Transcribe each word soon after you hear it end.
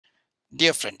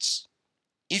Dear friends,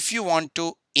 if you want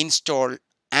to install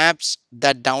apps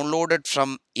that downloaded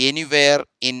from anywhere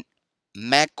in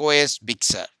macOS Big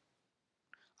Sur,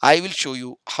 I will show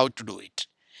you how to do it.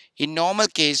 In normal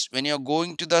case, when you're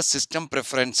going to the system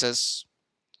preferences,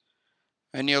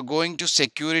 when you're going to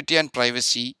security and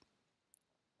privacy,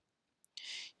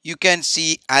 you can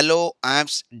see allow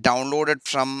apps downloaded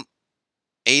from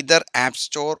either App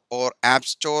Store or App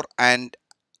Store and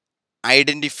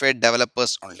identified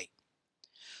developers only.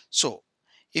 So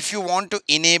if you want to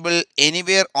enable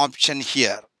anywhere option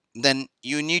here, then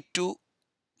you need to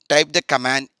type the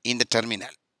command in the terminal.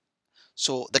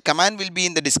 So the command will be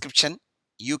in the description.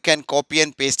 You can copy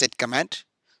and paste that command.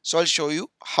 So I'll show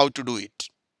you how to do it.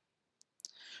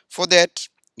 For that,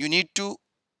 you need to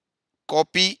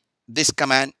copy this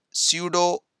command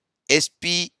sudo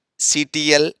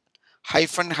spctl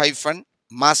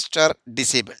master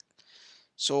disable.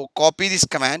 So copy this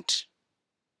command,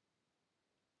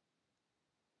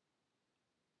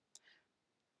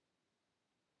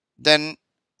 then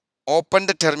open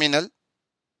the terminal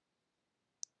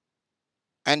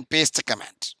and paste the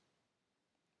command.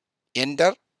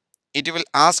 Enter. It will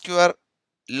ask your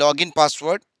login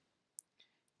password.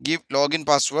 Give login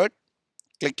password.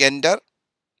 Click enter.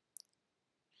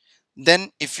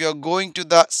 Then if you are going to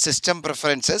the system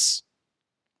preferences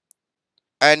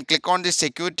and click on the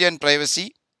security and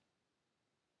privacy,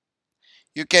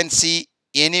 you can see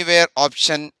anywhere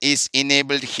option is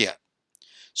enabled here.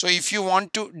 So if you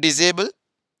want to disable,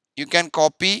 you can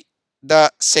copy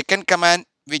the second command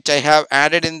which I have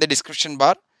added in the description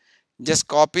bar. Just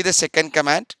copy the second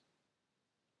command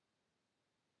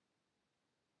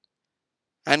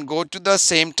and go to the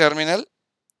same terminal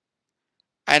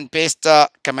and paste the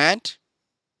command.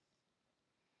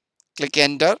 Click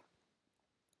enter.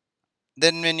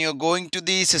 Then when you're going to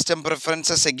the system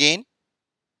preferences again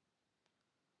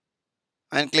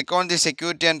and click on the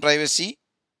security and privacy,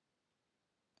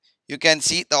 you can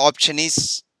see the option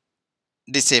is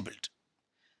disabled.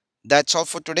 That's all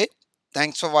for today.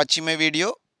 Thanks for watching my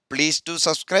video. Please do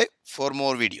subscribe for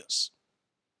more videos.